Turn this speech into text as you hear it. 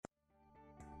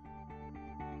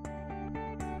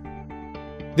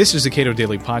This is the Cato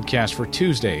Daily Podcast for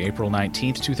Tuesday, April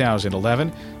 19th,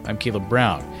 2011. I'm Caleb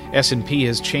Brown. S&P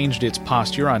has changed its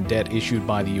posture on debt issued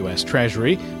by the U.S.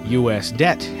 Treasury. U.S.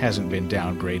 debt hasn't been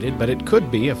downgraded, but it could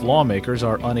be if lawmakers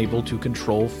are unable to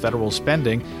control federal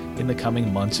spending in the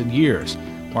coming months and years.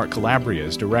 Mark Calabria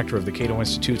is director of the Cato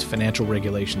Institute's Financial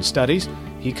Regulation Studies.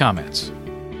 He comments.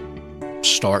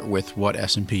 Start with what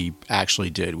S&P actually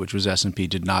did, which was S&P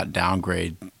did not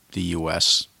downgrade the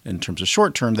U.S. In terms of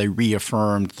short term. They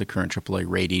reaffirmed the current AAA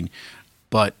rating,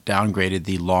 but downgraded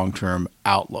the long-term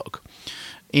outlook.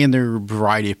 And there are a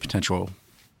variety of potential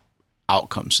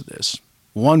outcomes to this.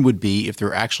 One would be if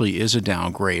there actually is a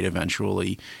downgrade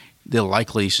eventually, the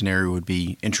likely scenario would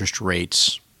be interest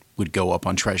rates would go up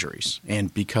on treasuries.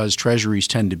 And because treasuries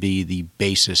tend to be the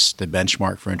basis, the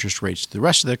benchmark for interest rates to the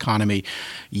rest of the economy,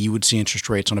 you would see interest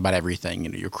rates on about everything.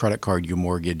 Your credit card, your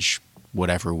mortgage,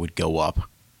 whatever would go up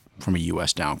from a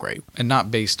U.S. downgrade. And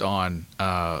not based on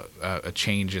a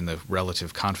change in the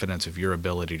relative confidence of your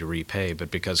ability to repay, but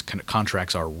because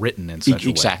contracts are written in such a way.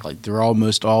 Exactly. They're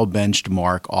almost all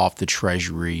benchmark off the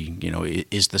Treasury,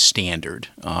 is the standard.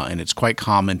 And it's quite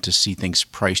common to see things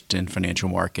priced in financial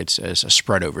markets as a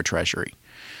spread over Treasury.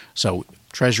 So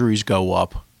Treasuries go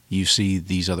up, you see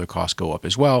these other costs go up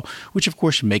as well, which of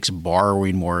course makes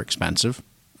borrowing more expensive,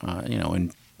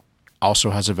 and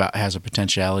also has a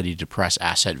potentiality to depress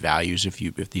asset values if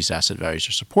these asset values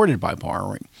are supported by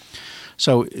borrowing.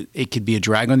 So it could be a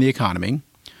drag on the economy.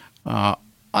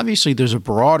 Obviously, there's a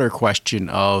broader question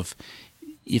of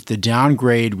if a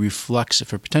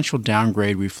potential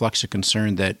downgrade reflects a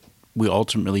concern that we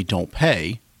ultimately don't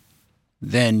pay,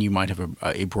 then you might have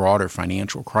a broader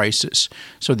financial crisis.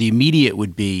 So the immediate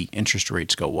would be interest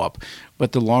rates go up,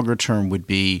 but the longer term would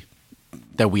be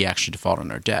that we actually default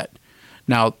on our debt.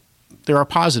 Now, there are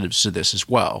positives to this as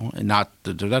well, and not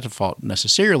the debt default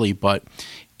necessarily, but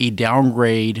a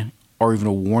downgrade or even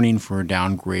a warning for a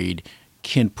downgrade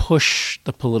can push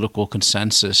the political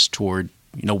consensus toward,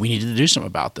 we need to do something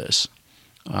about this.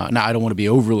 Now, I don't want to be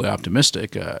overly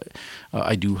optimistic.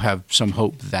 I do have some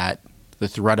hope that the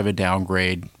threat of a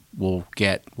downgrade will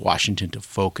get Washington to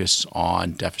focus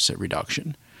on deficit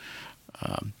reduction.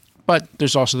 But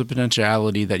there's also the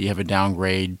potentiality that you have a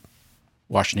downgrade,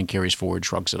 Washington carries forward,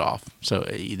 shrugs it off. So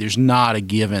there's not a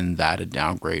given that a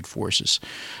downgrade forces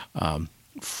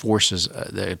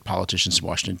the politicians in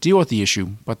Washington to deal with the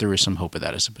issue, but there is some hope of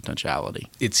that as a potentiality.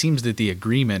 It seems that the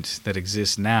agreement that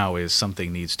exists now is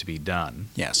something needs to be done,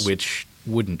 yes, which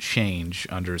wouldn't change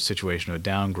under a situation of a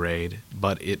downgrade,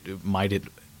 but it might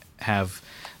have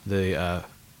the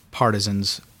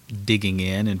partisans digging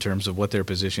in terms of what their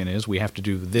position is. We have to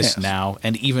do this now,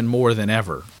 and even more than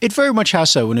ever. It very much has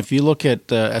so. And if you look at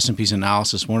S&P's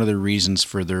analysis, one of the reasons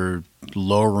for their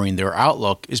lowering their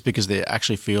outlook is because they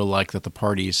actually feel like that the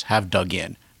parties have dug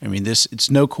in. I mean, it's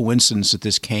no coincidence that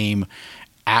this came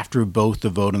after both the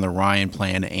vote on the Ryan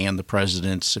plan and the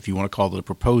president's, if you want to call it a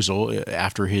proposal,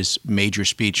 after his major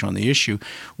speech on the issue,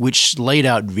 which laid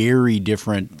out very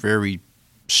different, very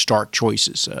stark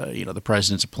choices. The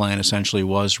president's plan essentially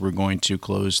was we're going to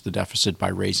close the deficit by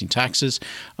raising taxes,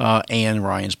 and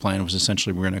Ryan's plan was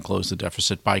essentially we're going to close the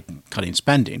deficit by cutting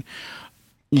spending.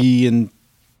 And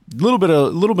a little bit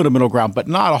of middle ground, but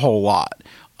not a whole lot.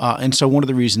 And so one of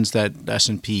the reasons that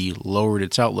S&P lowered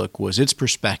its outlook was its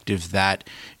perspective that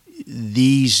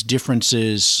these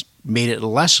differences made it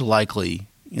less likely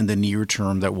in the near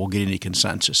term that we'll get any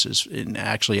consensus. And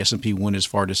actually, S&P went as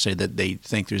far to say that they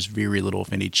think there's very little,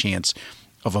 if any, chance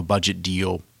of a budget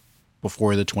deal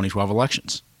before the 2012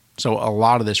 elections. So a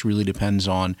lot of this really depends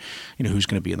on, who's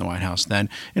going to be in the White House then.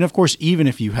 And of course, even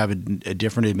if you have a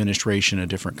different administration, a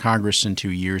different Congress in 2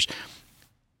 years,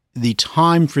 the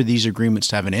time for these agreements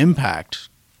to have an impact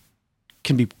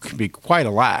can be quite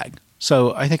a lag.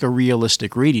 So I think a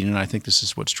realistic reading, and I think this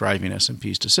is what's driving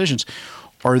S&P's decisions,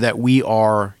 are that we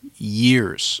are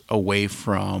years away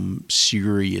from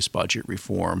serious budget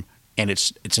reform, and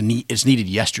it's needed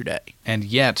yesterday. And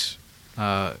yet,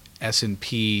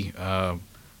 S&P,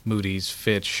 Moody's,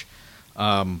 Fitch,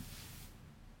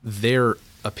 their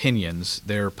opinions,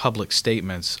 their public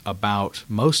statements about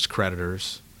most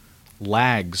creditors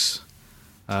lags.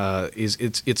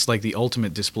 It's like the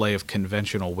ultimate display of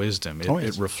conventional wisdom.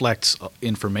 It reflects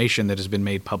information that has been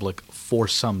made public for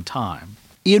some time.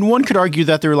 And one could argue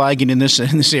that they're lagging in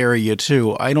this area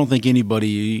too. I don't think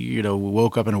anybody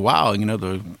woke up and wow,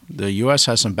 the U.S.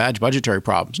 has some bad budgetary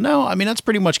problems. No, I mean that's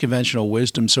pretty much conventional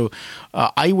wisdom. So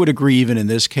I would agree even in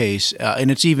this case, and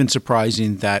it's even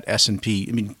surprising that S&P.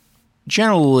 I mean,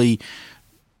 generally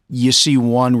you see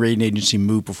one rating agency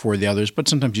move before the others, but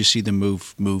sometimes you see them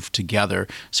move together.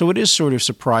 So it is sort of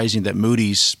surprising that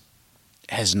Moody's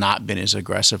has not been as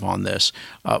aggressive on this.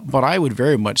 But I would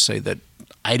very much say that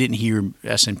I didn't hear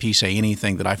S&P say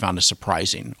anything that I found as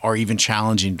surprising or even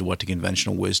challenging to what the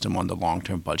conventional wisdom on the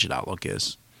long-term budget outlook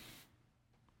is.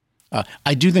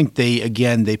 I do think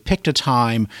they picked a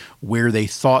time where they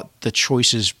thought the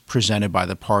choices presented by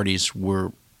the parties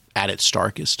were at its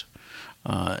starkest,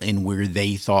 and where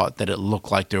they thought that it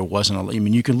looked like there wasn't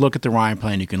you can look at the Ryan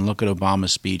plan, you can look at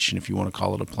Obama's speech, and if you want to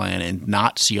call it a plan, and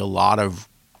not see a lot of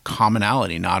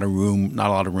commonality, not a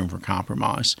lot of room for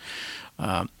compromise.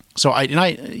 So I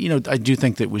do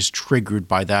think that it was triggered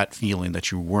by that feeling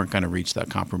that you weren't going to reach that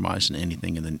compromise in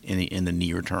anything in the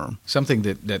near term. Something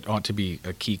that ought to be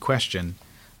a key question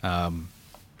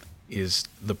is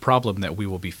the problem that we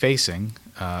will be facing,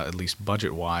 at least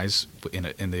budget-wise,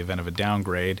 in the event of a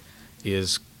downgrade,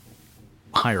 is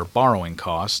higher borrowing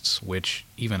costs, which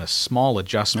even a small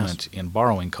adjustment in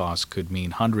borrowing costs could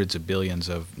mean hundreds of billions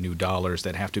of new dollars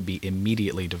that have to be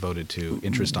immediately devoted to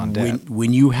interest on debt.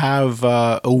 When you have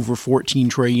over $14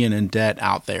 trillion in debt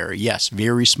out there, yes,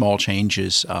 very small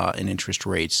changes in interest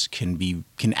rates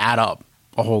can add up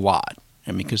a whole lot.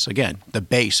 I mean, because again, the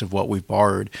base of what we've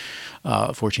borrowed,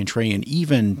 $14 trillion,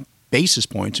 even basis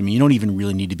points. I mean, you don't even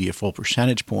really need to be a full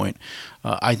percentage point.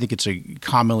 I think it's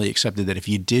commonly accepted that if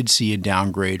you did see a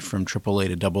downgrade from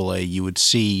AAA to AA, you would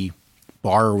see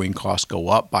borrowing costs go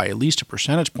up by at least a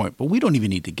percentage point. But we don't even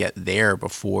need to get there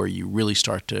before you really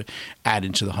start to add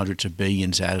into the hundreds of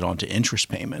billions added onto interest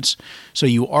payments. So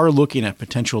you are looking at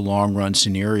potential long-run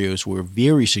scenarios where a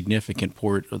very significant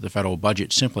part of the federal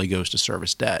budget simply goes to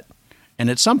service debt. And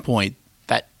at some point,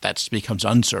 that becomes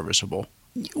unserviceable.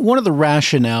 One of the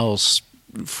rationales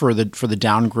for the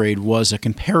downgrade was a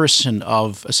comparison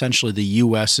of essentially the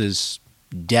U.S.'s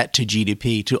debt to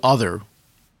GDP to other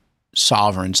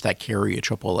sovereigns that carry a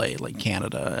AAA, like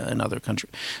Canada and other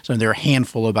countries. So there are a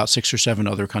handful, about 6 or 7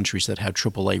 other countries that have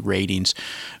AAA ratings,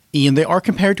 and they are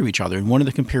compared to each other. And one of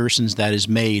the comparisons that is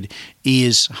made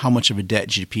is how much of a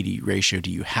debt-GDP ratio do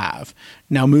you have?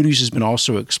 Now, Moody's has been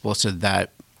also explicit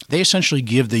that they essentially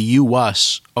give the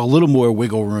U.S. a little more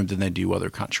wiggle room than they do other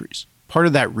countries. Part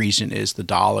of that reason is the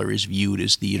dollar is viewed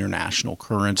as the international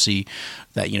currency,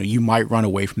 that you might run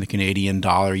away from the Canadian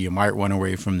dollar, you might run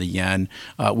away from the yen,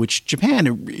 which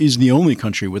Japan is the only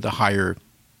country with a higher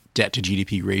debt to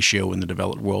GDP ratio in the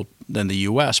developed world than the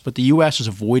U.S. But the U.S. has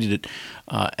avoided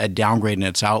a downgrade in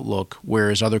its outlook,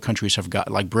 whereas other countries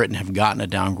like Britain, have gotten a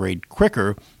downgrade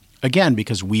quicker, again,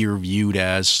 because we are viewed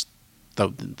as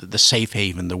the safe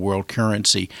haven, the world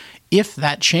currency. If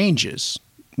that changes,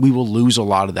 we will lose a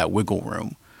lot of that wiggle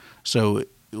room. So,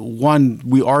 one,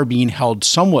 we are being held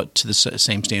somewhat to the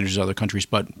same standards as other countries,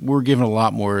 but we're given a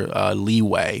lot more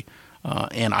leeway.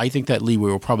 And I think that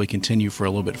leeway will probably continue for a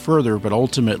little bit further, but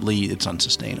ultimately it's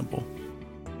unsustainable.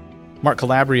 Mark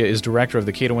Calabria is director of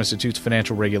the Cato Institute's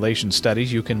Financial Regulation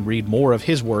Studies. You can read more of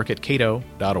his work at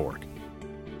cato.org.